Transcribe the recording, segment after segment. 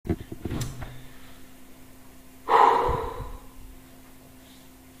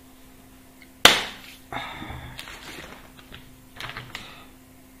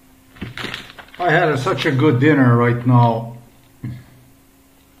I had such a good dinner right now.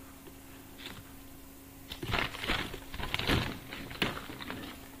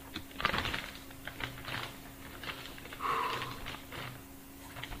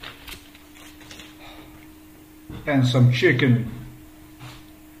 And some chicken.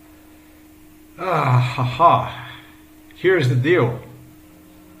 Here's the deal.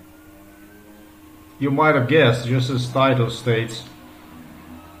 You might have guessed, just as title states.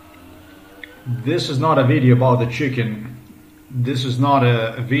 This is not a video about the chicken. This is not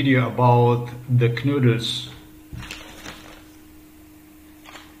a video about the knödels.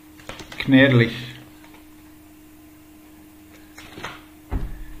 Knedlich.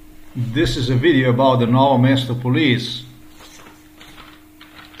 This is a video about the Novo Mesto police.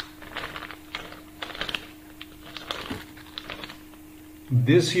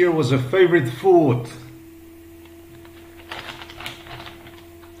 This here was a favorite food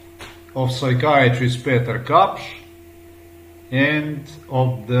of psychiatrist Peter Kapsch and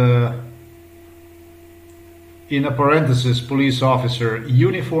of the, in a parenthesis, police officer,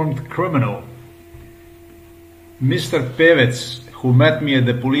 uniformed criminal, Mr. Pevec, who met me at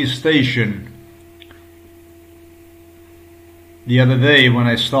the police station the other day when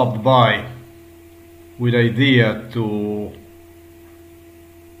I stopped by with idea to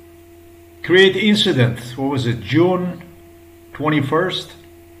create incident. What was it? June 21st,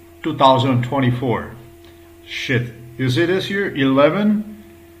 2024. Shit. You see this here? 11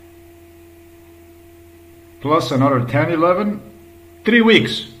 plus another 10, 11. 3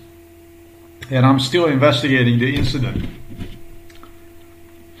 weeks. And I'm still investigating the incident.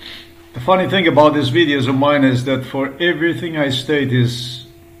 The funny thing about these videos of mine is that for everything I state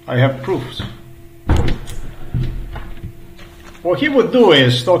I have proofs. What he would do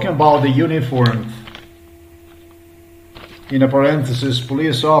is, talking about the uniformed, in a parenthesis,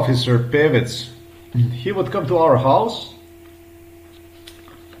 police officer Pevec, he would come to our house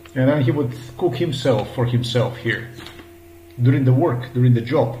and then he would cook himself for himself here during the work, during the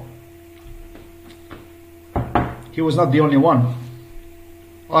job. He was not the only one.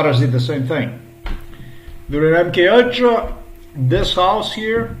 Others did the same thing. During MK Ultra, this house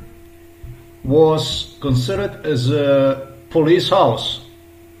here was considered as a police house.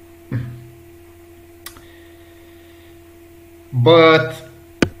 But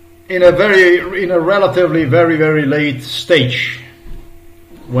in a relatively very late stage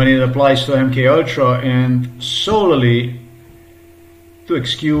when it applies to MK Ultra, and solely to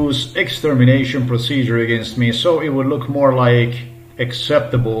excuse extermination procedure against me, so it would look more like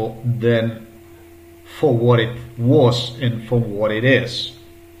acceptable than for what it was and for what it is.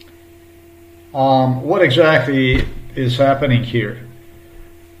 What exactly is happening here?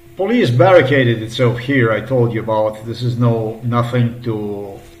 Police barricaded itself here. I told you about. This is nothing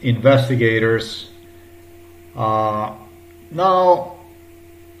to investigators. Now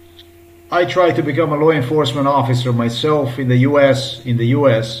I try to become a law enforcement officer myself in the US,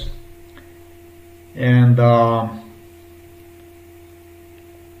 and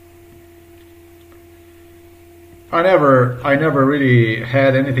I never really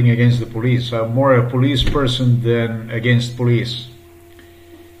had anything against the police. I'm more a police person than against police.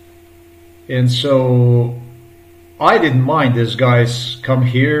 And so I didn't mind these guys come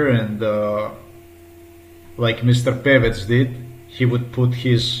here and like Mr. Pevec did, he would put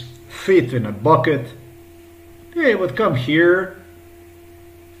his feet in a bucket. Yeah, he would come here,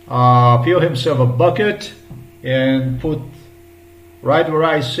 fill himself a bucket and put right where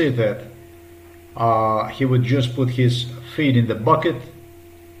I sit at. He would just put his feet in the bucket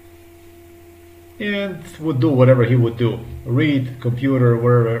and would do whatever he would do. Read, computer,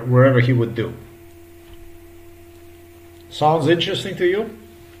 wherever he would do. Sounds interesting to you?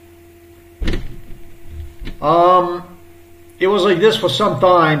 It was like this for some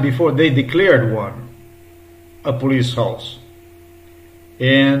time before they declared one a police house.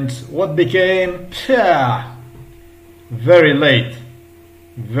 And what became very late,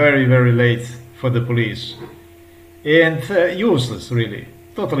 very late for the police. And useless, really.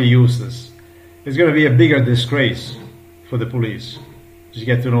 Totally useless. It's going to be a bigger disgrace for the police to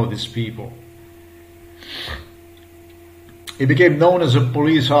get to know these people. It became known as a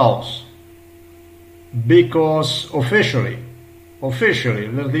police house because officially,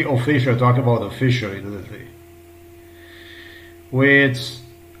 literally official, talk about officially, literally, with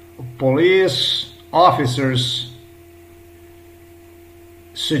police officers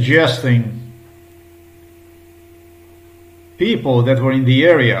suggesting people that were in the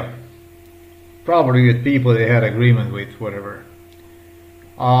area, probably with people they had agreement with, whatever,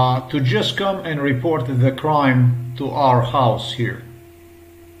 to just come and report the crime to our house here.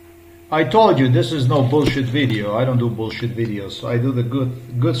 I told you this is no bullshit video. I don't do bullshit videos. I do the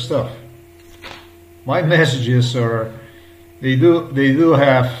good stuff. My messages are they do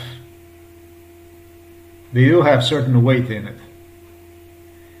have certain weight in it.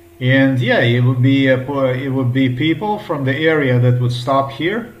 And yeah, it would be people from the area that would stop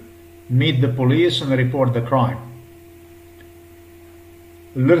here, meet the police, and report the crime.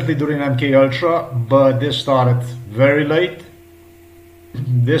 Literally during MK Ultra, but this started very late.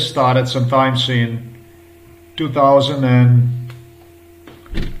 This started sometimes in 2000 and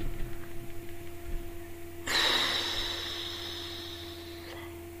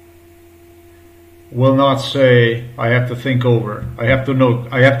will not say. I have to think over. I have to know.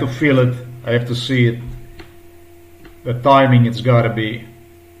 I have to feel it. I have to see it. The timing, it's gotta be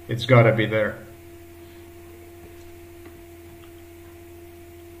there.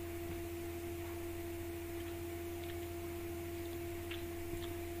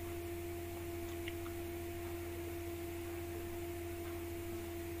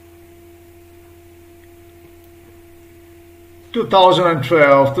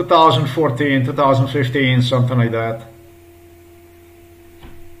 "2012, 2014, 2015, something like that.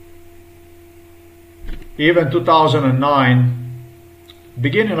 Even 2009,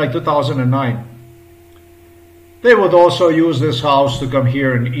 beginning like 2009, they would also use this house to come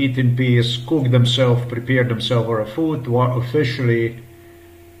here and eat in peace, cook themselves, prepare themselves for food officially.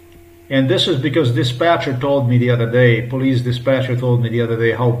 And this is because dispatcher told me the other day, police dispatcher told me the other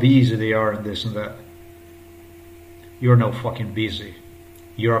day how busy they are and this and that. You're no fucking busy.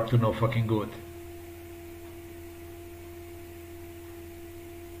 You're up to no fucking good.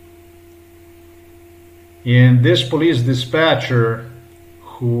 And this police dispatcher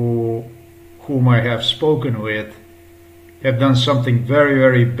whom I have spoken with have done something very,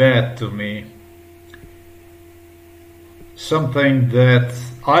 very bad to me. Something that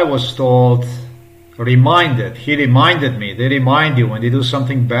I was told, he reminded me. They remind you when they do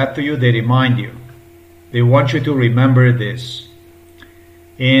something bad to you, they remind you. They want you to remember this.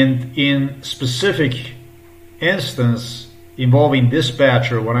 And in specific instance involving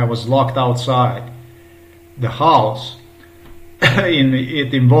dispatcher, when I was locked outside the house,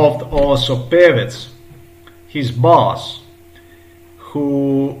 it involved also Pevec, his boss,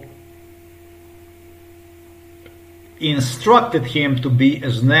 who instructed him to be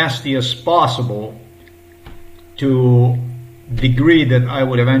as nasty as possible to degree that I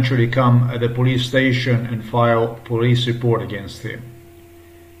would eventually come at the police station and file police report against him.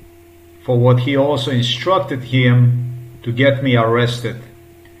 For what he also instructed him to get me arrested.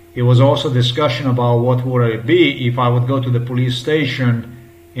 It was also discussion about what would it be if I would go to the police station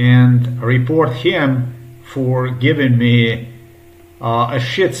and report him for giving me a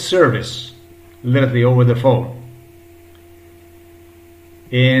shit service, literally over the phone.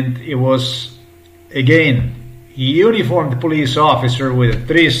 And it was, again, a uniformed police officer with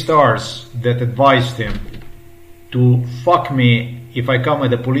 3 stars that advised him to fuck me if I come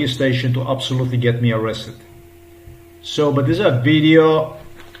at the police station to absolutely get me arrested. So, but this is a video.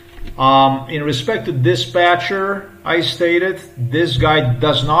 In respect to dispatcher, I stated this guy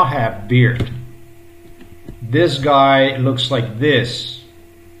does not have beard. This guy looks like this.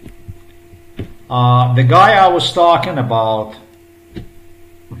 The guy I was talking about,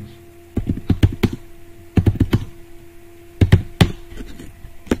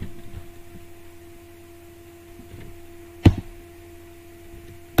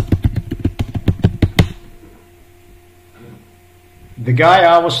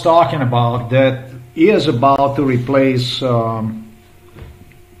 that is about to replace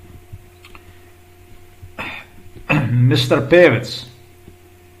Mr. Pevec,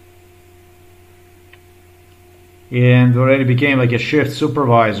 and already became like a shift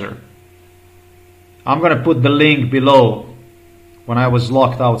supervisor. I'm gonna put the link below when I was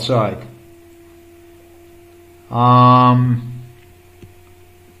locked outside.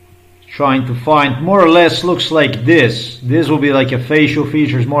 Trying to find, more or less looks like this. This will be like a facial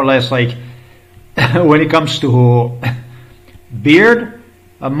features, more or less like when it comes to beard,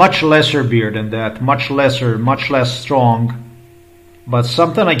 a much lesser beard than that, much lesser, much less strong, but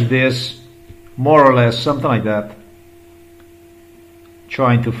something like this, more or less, something like that.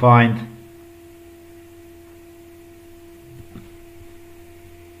 Trying to find.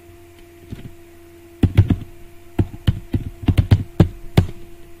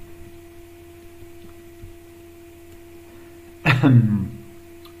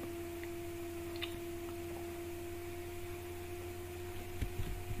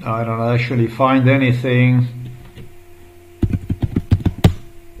 I don't actually find anything.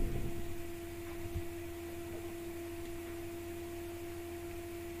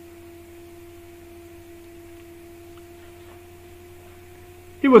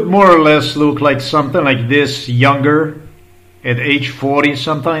 He would more or less look like something like this, younger, at age 40,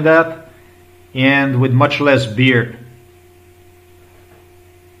 something like that, and with much less beard.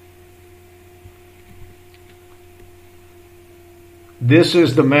 This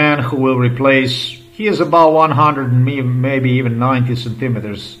is the man who will replace, he is about 100 and maybe even 90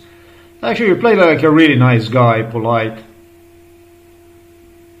 centimeters. Actually, he played like a really nice guy, polite.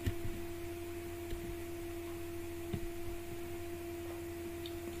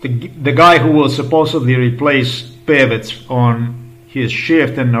 The guy who will supposedly replace Pevec on his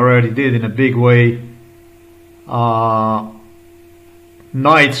shift and already did in a big way.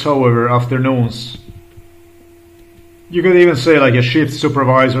 Nights, however, afternoons. You could even say like a shift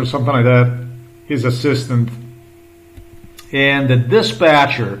supervisor, something like that, his assistant. And the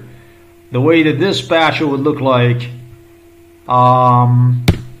dispatcher, the way the dispatcher would look like,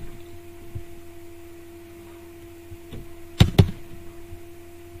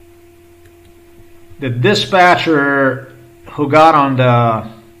 the dispatcher who got on the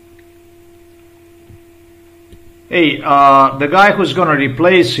guy who's going to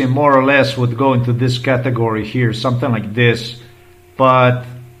replace him more or less would go into this category here, something like this, but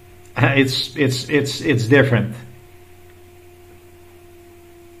it's different.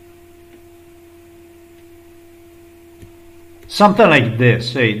 Something like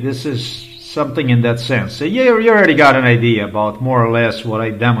this. Hey, this is something in that sense. So you already got an idea about more or less what I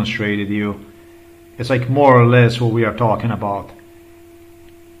demonstrated you. It's like more or less what we are talking about.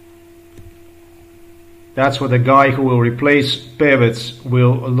 That's what the guy who will replace Pevec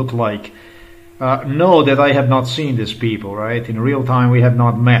will look like. Know that I have not seen these people, right? In real time, we have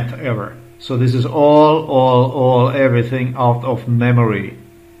not met ever. So this is everything out of memory.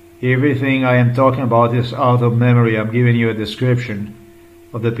 Everything I am talking about is out of memory. I'm giving you a description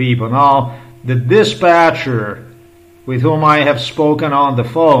of the people. Now, the dispatcher with whom I have spoken on the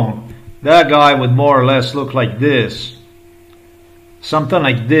phone, that guy would more or less look like this. Something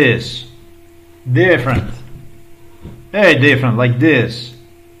like this. Different. Very different, like this.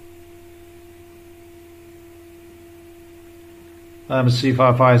 Let me see if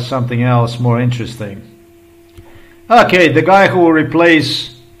I find something else more interesting. Okay, the guy who will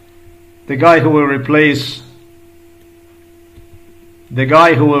replace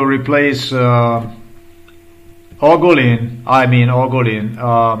Ogulin,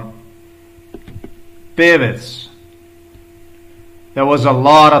 Pevec. There was a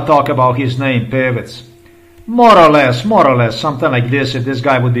lot of talk about his name, Pevec. More or less, something like this, if this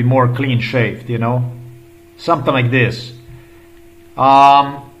guy would be more clean shaved, you know? Something like this.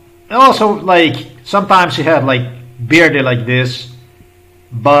 Also, like, sometimes he had like bearded like this,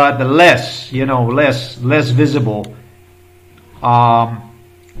 but less, you know, less visible.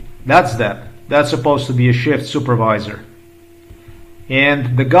 That's supposed to be a shift supervisor.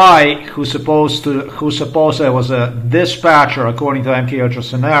 And the guy who supposedly was a dispatcher according to MKUltra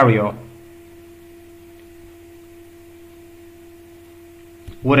scenario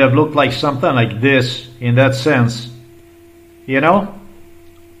would have looked like something like this in that sense. You know?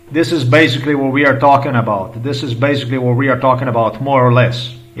 This is basically what we are talking about. This is basically what we are talking about, more or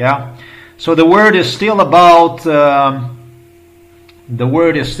less. Yeah? So the word is still about Mr.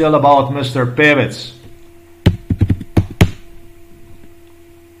 Pevec.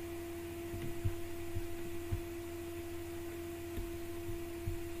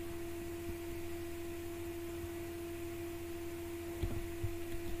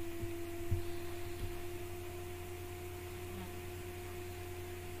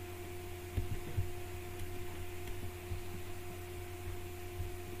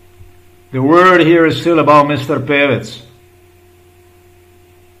 The word here is still about Mr. Pevec.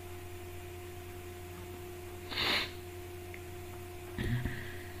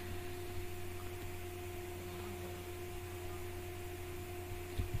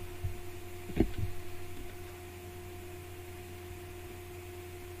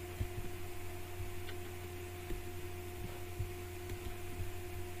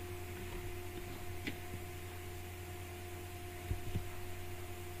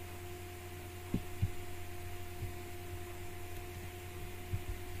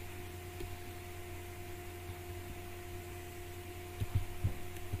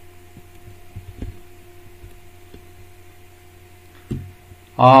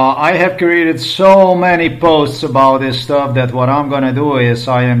 I have created so many posts about this stuff that what I'm gonna do is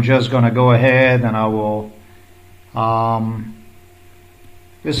I am just gonna go ahead and I will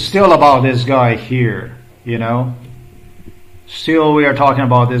it's still about this guy here, you know. Still we are talking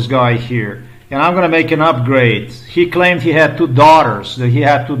about this guy here. And I'm gonna make an upgrade. He claimed he had two daughters,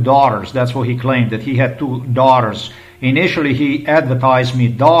 That's what he claimed, that he had two daughters. Initially, he advertised me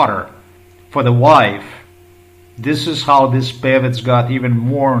daughter for the wife. This is how this Pevec got even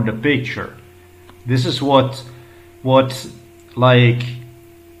more in the picture. This is what this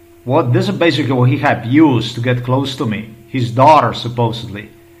is basically what he had used to get close to me. His daughter, supposedly.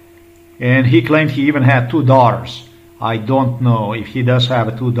 And he claimed he even had 2 daughters. I don't know if he does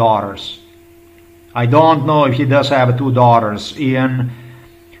have 2 daughters. I don't know if he does have 2 daughters. In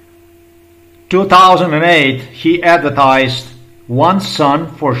 2008, he advertised 1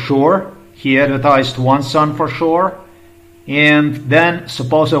 son for sure. He advertised 1 son for sure. And then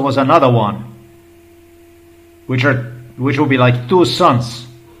suppose there was another one, which will be like 2 sons.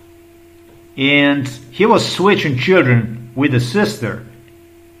 And he was switching children with the sister.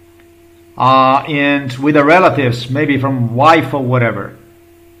 And with the relatives, maybe from wife or whatever.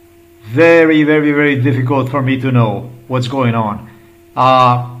 Very, very, very difficult for me to know what's going on.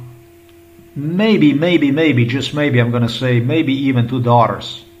 Maybe, just maybe, I'm going to say, maybe even 2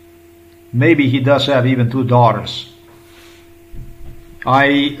 daughters. Maybe he does have even 2 daughters.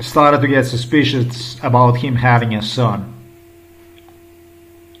 I started to get suspicious about him having a son.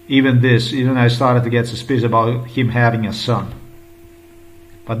 Even I started to get suspicious about him having a son.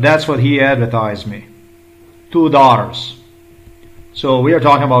 But that's what he advertised me. 2 daughters. So we are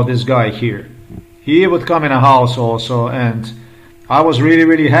talking about this guy here. He would come in a house also, and I was really,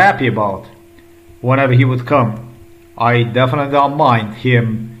 really happy about whenever he would come. I definitely don't mind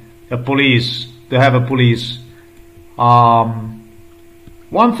him, to have a police. One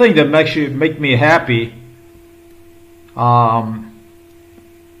thing that make me happy, I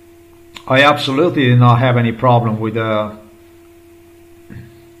absolutely did not have any problem with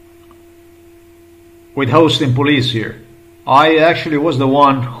hosting police here. I actually was the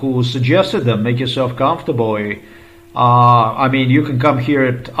one who suggested them, make yourself comfortable. I mean, you can come here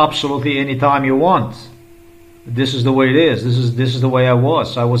at absolutely any time you want. This is the way it is. This is the way I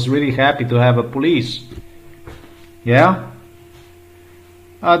was. I was really happy to have a police. Yeah?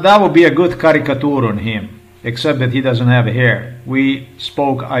 That would be a good caricature on him, except that he doesn't have hair.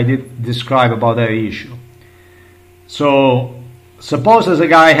 I did describe about that issue. So, suppose this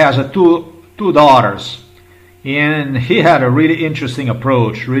guy has two daughters, and he had a really interesting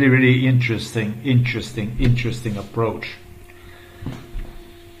approach, really interesting approach.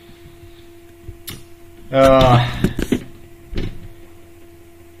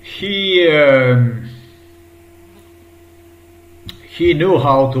 He knew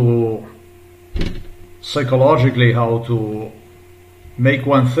how to psychologically how to make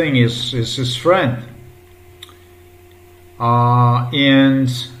one thing his friend, and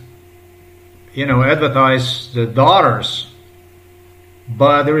advertise the daughters.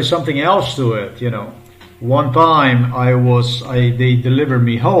 But there is something else to it. One time they delivered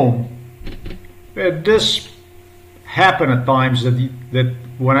me home. This happened at times that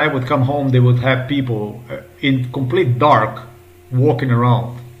when I would come home, they would have people in complete dark walking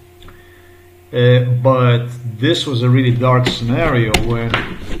around. But this was a really dark scenario when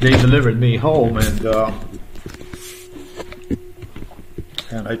they delivered me home, and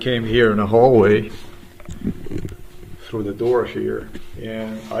I came here in a hallway through the door here,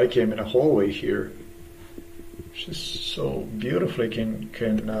 and I came in a hallway here. Just so beautifully can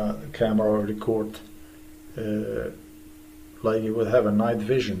camera record, like it would have a night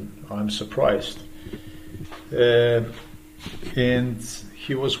vision. I'm surprised. And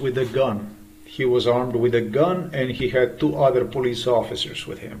he was with a gun. He was armed with a gun, and he had 2 other police officers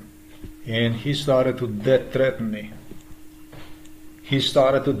with him. And he started to death threaten me. He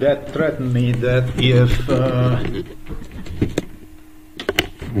started to death threaten me that if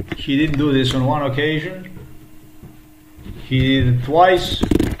he didn't do this on one occasion, he did it twice,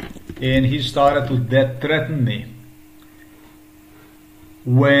 and he started to death threaten me.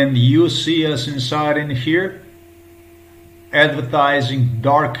 When you see us inside in here, advertising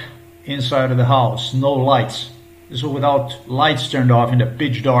dark inside of the house, no lights. So without lights turned off in the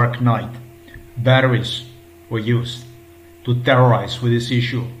pitch dark night, batteries were used to terrorize with this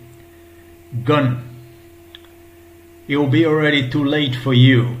issue. Gun. It will be already too late for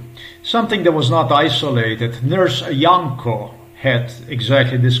you. Something that was not isolated. Nurse Yanko had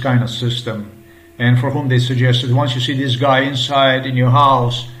exactly this kind of system, and for whom they suggested once you see this guy inside in your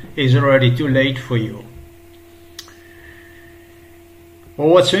house, it's already too late for you. Well,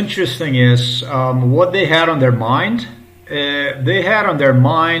 what's interesting is what they had on their mind. They had on their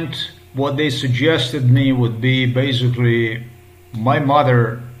mind what they suggested me would be basically my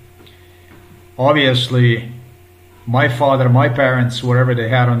mother, obviously my father, my parents, whatever they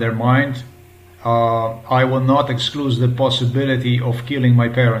had on their mind. I will not exclude the possibility of killing my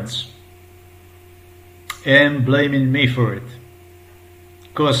parents. and blaming me for it.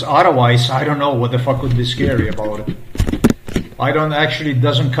 Because otherwise, I don't know what the fuck would be scary about it. I don't actually,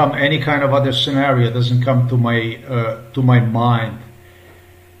 doesn't come any kind of other scenario, doesn't come to my mind.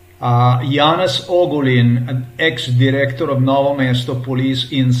 Janez Ogulin, an ex-director of Novo Mesto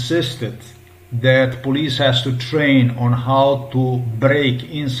police, insisted that police has to train on how to break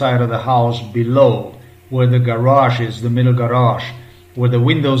inside of the house below, where the garage is, the middle garage, where the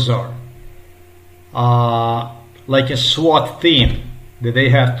windows are. Like a SWAT team, that they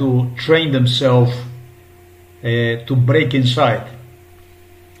have to train themselves to break inside.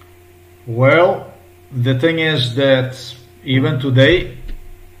 Well, the thing is that even today,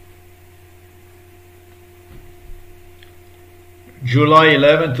 July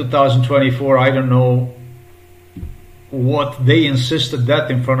 11, 2024, I don't know what they insisted that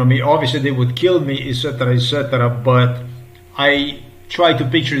in front of me. Obviously they would kill me, etc., but I try to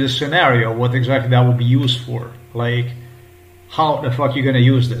picture the scenario, what exactly that would be used for. Like, how the fuck you gonna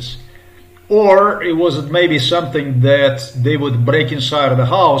use this? Or it was maybe something that they would break inside of the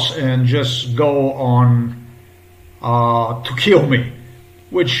house and just go on to kill me,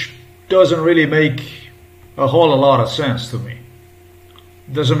 which doesn't really make a whole lot of sense to me.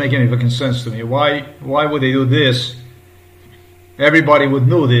 Doesn't make any fucking sense to me. Why would they do this? Everybody would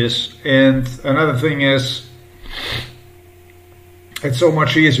know this. And another thing is, it's so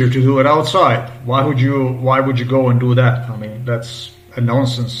much easier to do it outside. Why would you go and do that? I mean, that's a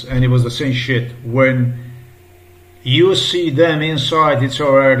nonsense. And it was the same shit. When you see them inside, it's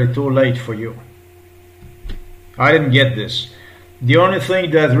already too late for you. I didn't get this. The only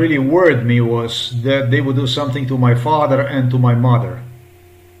thing that really worried me was that they would do something to my father and to my mother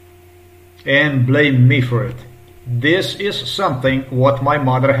and blame me for it. This is something what my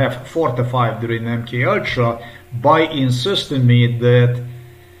mother have fortified during MK Ultra by insisting me that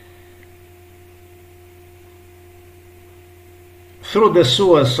through the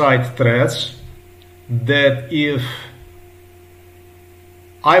suicide threats, that if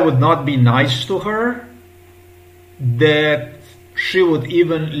I would not be nice to her, that she would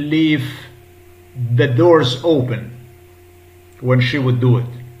even leave the doors open when she would do it.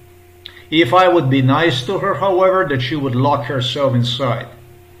 If I would be nice to her, however, that she would lock herself inside.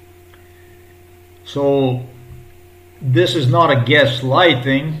 So this is not a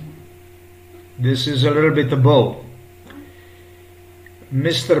gaslighting, this is a little bit of both.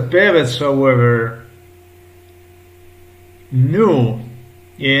 Mr. Pevec, however, knew,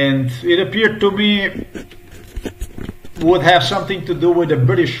 and it appeared to me would have something to do with the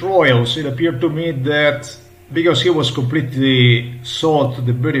British Royals. It appeared to me that because he was completely sold to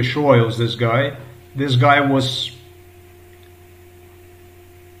the British Royals, this guy was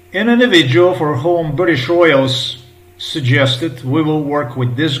an individual for whom British Royals suggested, we will work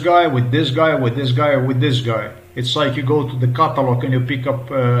with this guy, with this guy, with this guy, or with this guy. It's like you go to the catalog and you pick up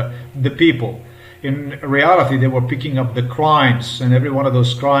the people. In reality, they were picking up the crimes, and every one of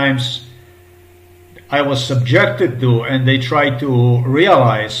those crimes I was subjected to, and they tried to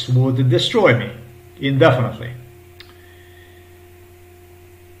realize would destroy me indefinitely.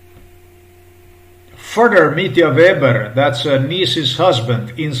 Further, Mitya Weber, that's Niece's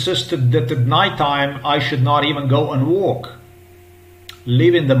husband, insisted that at night time I should not even go and walk,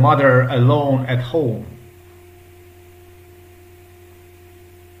 leaving the mother alone at home.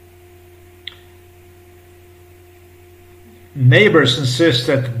 Neighbors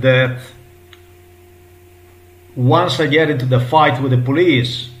insisted that once I get into the fight with the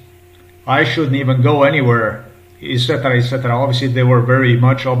police, I shouldn't even go anywhere, etc., etc. Obviously, they were very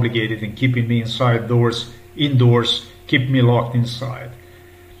much obligated in keeping me indoors, keep me locked inside.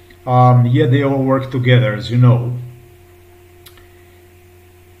 Yeah, they all work together, as you know.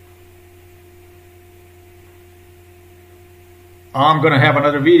 I'm gonna have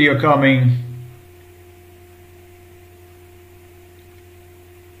another video coming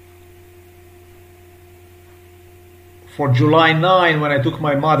for July 9, when I took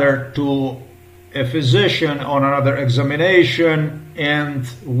my mother to a physician on another examination, and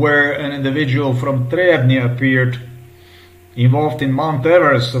where an individual from Trebny appeared involved in Mount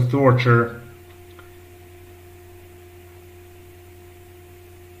Everest of torture,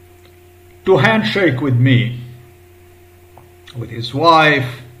 to handshake with me, with his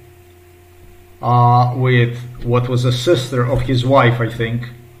wife, with what was a sister of his wife, I think.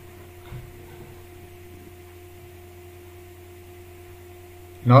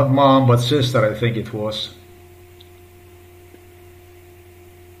 Not mom, but sister, I think it was.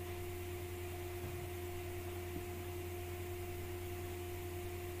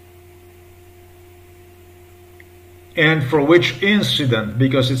 and for which incident,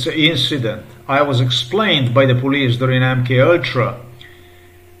 because it's an incident. I was explained by the police during MK Ultra.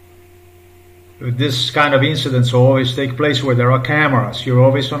 This kind of incidents always take place where there are cameras. You're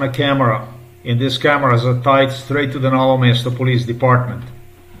always on a camera, and these cameras are tied straight to the Novo Mesto Police Department.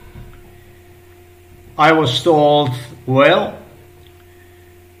 I was told, well,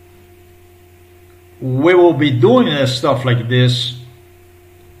 we will be doing stuff like this.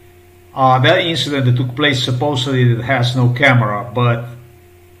 That incident that took place supposedly that has no camera, but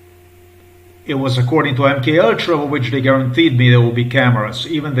it was according to MK Ultra, which they guaranteed me there will be cameras.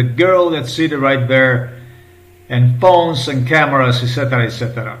 Even the girl that's seated right there, and phones and cameras, etc.,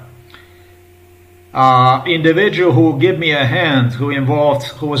 etc. Individual who gave me a hand, who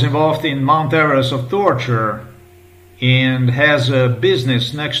was involved in Mount Everest of torture, and has a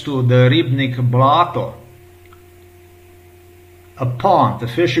business next to the Ribnik Blato. A pond, a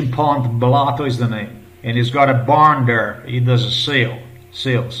fishing pond, Blato is the name. And he's got a barn there. He does a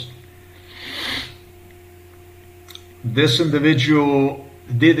sales. This individual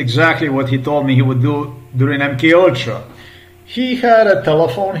did exactly what he told me he would do during MK Ultra. He had a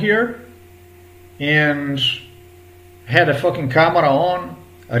telephone here and had a fucking camera on,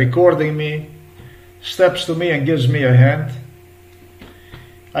 recording me, steps to me and gives me a hand.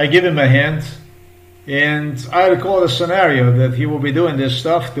 I give him a hand, and I recall a scenario that he will be doing this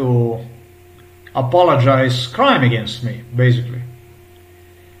stuff to apologize crime against me, basically.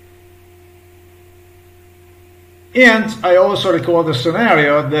 And I also recall the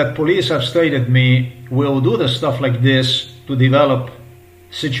scenario that police have stated me will do the stuff like this to develop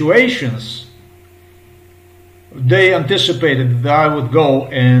situations. They anticipated that I would go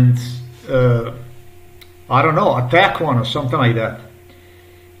and I don't know, attack one or something like that.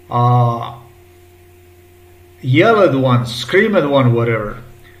 Yell at one, scream at one, whatever.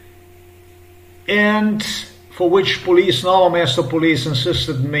 And for which police, Novo Mesto police,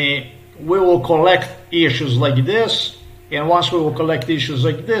 insisted me, we will collect issues like this, and once we will collect issues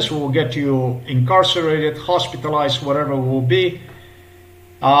like this, we will get you incarcerated, hospitalized, whatever it will be,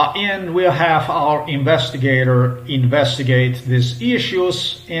 and we'll have our investigator investigate these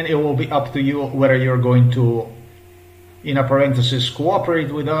issues, and it will be up to you whether you're going to, in a parenthesis,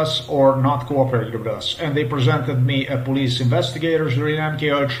 cooperate with us or not cooperate with us. And they presented me a police investigator during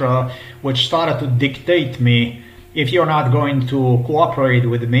MK Ultra, which started to dictate me, if you're not going to cooperate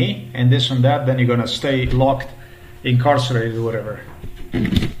with me and this and that, then you're going to stay locked, incarcerated, whatever.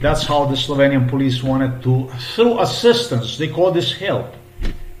 That's how the Slovenian police wanted to, through assistance, they call this help,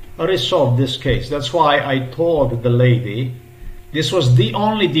 resolve this case. That's why I told the lady, this was the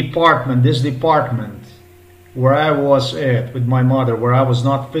only department, this department, where I was at with my mother, where I was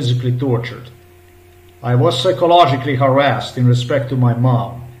not physically tortured. I was psychologically harassed in respect to my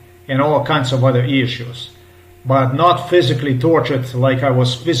mom and all kinds of other issues, but not physically tortured like I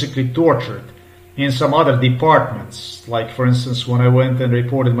was physically tortured in some other departments. Like, for instance, when I went and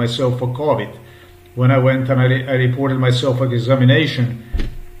reported myself for COVID, when I went and I reported myself for examination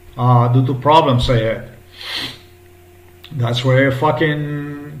due to problems I had. That's where they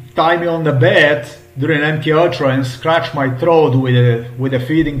fucking tie me on the bed during MK Ultra and scratch my throat with a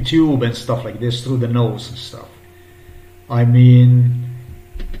feeding tube and stuff like this through the nose and stuff. I mean,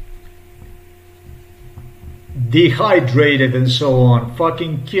 dehydrated and so on,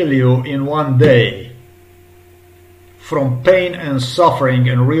 fucking kill you in one day from pain and suffering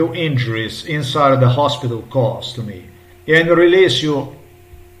and real injuries inside of the hospital caused to me, and release you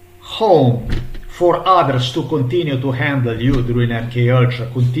home for others to continue to handle you during MK Ultra,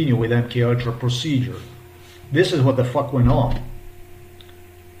 continue with MK Ultra procedure. This is what the fuck went on.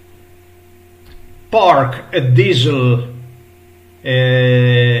 Park a diesel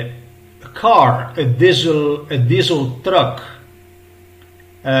car, a diesel truck,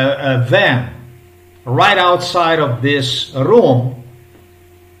 a van right outside of this room,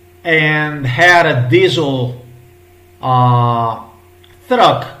 and had a diesel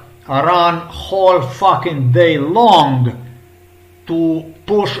truck run whole fucking day long to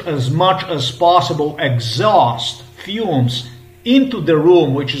push as much as possible exhaust fumes into the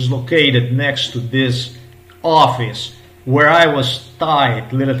room which is located next to this office, where I was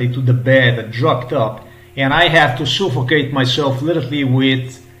tied literally to the bed, drugged up, and I had to suffocate myself literally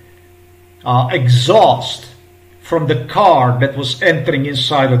with exhaust from the car that was entering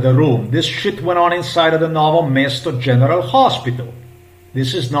inside of the room. This shit went on inside of the Novo Mesto General Hospital.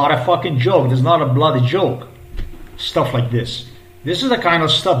 This is not a fucking joke. This is not a bloody joke. Stuff like this. This is the kind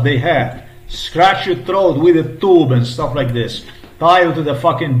of stuff they had. Scratch your throat with a tube and stuff like this. Tie you to the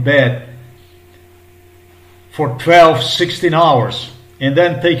fucking bed for 12, 16 hours. And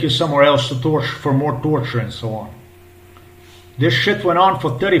then take you somewhere else to torture, for more torture and so on. This shit went on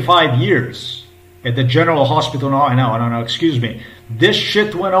for 35 years at the General Hospital. No, excuse me. This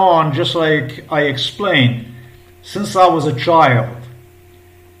shit went on, just like I explained, since I was a child.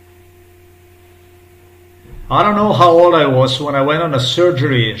 I don't know how old I was when I went on a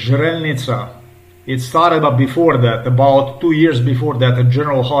surgery, Žrelnica. It started about before that, about 2 years before that at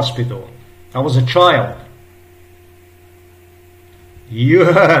General Hospital. I was a child.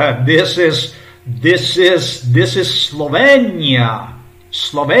 Yeah, this is Slovenia.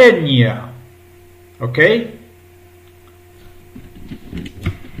 Slovenia. Okay?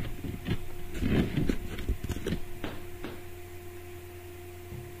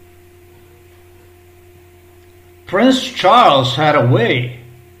 Prince Charles had a way.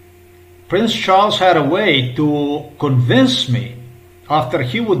 Prince Charles had a way to convince me after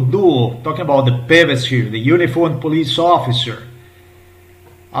he would do, talking about the Pevec here, the uniformed police officer,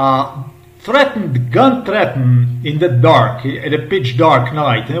 gun threatened in the dark, at a pitch dark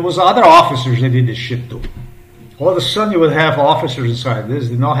night. And it was other officers that did this shit too. All of a sudden you would have officers inside. This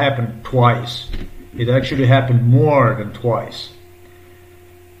did not happen twice. It actually happened more than twice.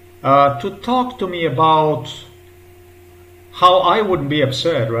 To talk to me about how I wouldn't be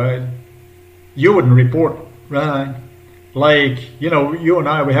upset, right? You wouldn't report, right? Like, you know, you and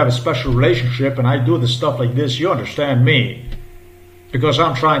I, we have a special relationship and I do the stuff like this. You understand me because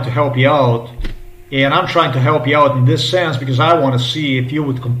I'm trying to help you out. And I'm trying to help you out in this sense because I want to see if you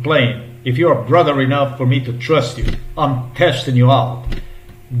would complain. If you're brother enough for me to trust you. I'm testing you out.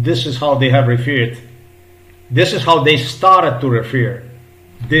 This is how they have referred. This is how they started to refer.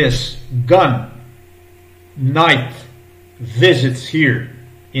 This gun night visits here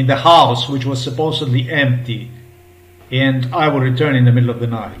in the house, which was supposedly empty, and I would return in the middle of the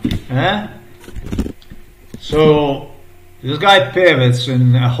night. So this guy Pevec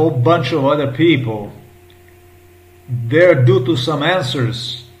and a whole bunch of other people, they're due to some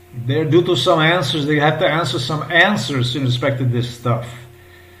answers. They're due to some answers. They have to answer some answers in respect to this stuff.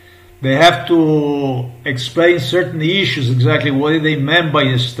 They have to explain certain issues, exactly what they meant by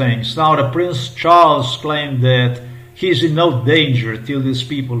these things. Now, the Prince Charles claimed that he's in no danger till these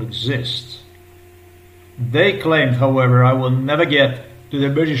people exist. They claimed, however, I will never get to the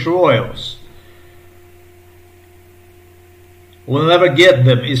British royals. We'll never get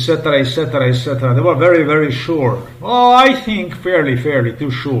them, etc., etc., etc. They were very, very sure. Oh, I think fairly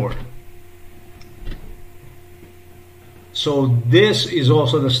too sure. So this is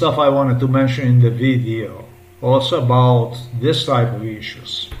also the stuff I wanted to mention in the video. Also about this type of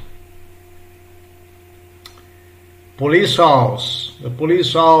issues. Police house. The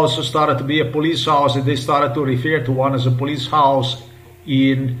police house started to be a police house, and they started to refer to one as a police house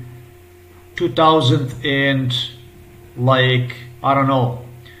in 2000 and like, I don't know,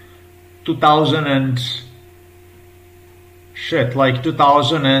 2000 and shit, like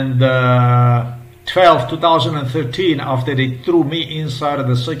 2012, 2013, after they threw me inside of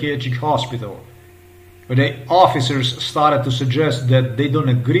the psychiatric hospital. The officers started to suggest that they don't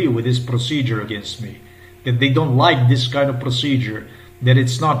agree with this procedure against me, that they don't like this kind of procedure, that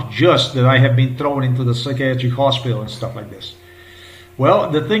it's not just that I have been thrown into the psychiatric hospital and stuff like this. Well,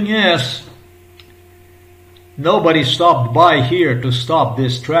 the thing is, nobody stopped by here to stop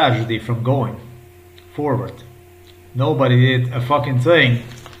this tragedy from going forward. Nobody did a fucking thing.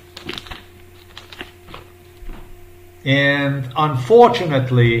 And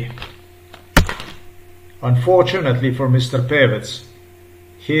unfortunately for Mr. Pevec,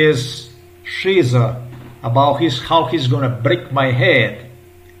 his shiza about how he's gonna break my head,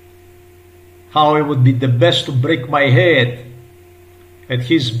 how it would be the best to break my head at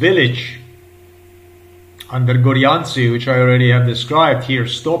his village under Gorjanci, which I already have described here,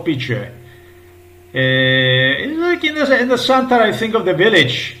 Stopice. It's like in the center, I think, of the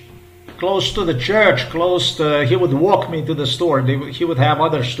village, close to the church, close to, he would walk me to the store. He would have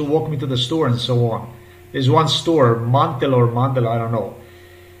others to walk me to the store and so on. There's one store, Mantel, I don't know.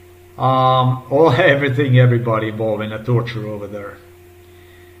 Everybody involved in the torture over there.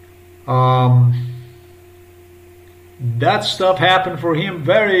 That stuff happened for him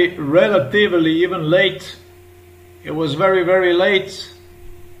very relatively even late. It was very, very late.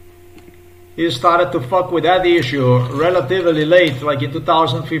 He started to fuck with that issue relatively late, like in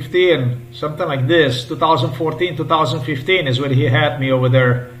 2015, something like this. 2014, 2015 is when he had me over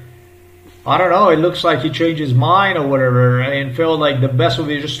there. I don't know, it looks like he changed his mind or whatever and felt like the best would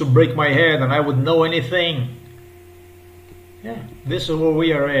be just to break my head and I would know anything. Yeah, this is where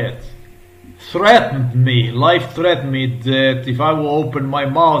we are at. Threatened me, life threatened me that if I will open my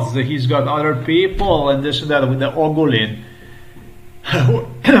mouth that he's got other people and this and that with the Ogulin.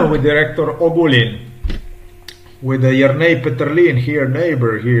 With Director Ogulin. with the Yerney Peterlin here,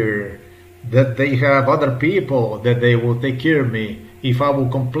 neighbor here, that they have other people, that they will take care of me if I will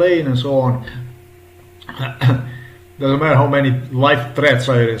complain and so on. Doesn't matter how many life threats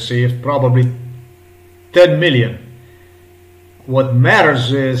I received, probably 10 million. What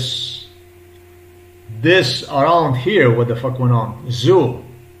matters is this around here, what the fuck went on? Zoo.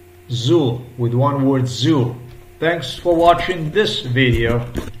 Zoo, with one word, zoo. Thanks for watching this video.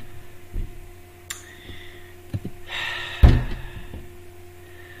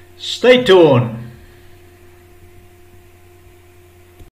 Stay tuned.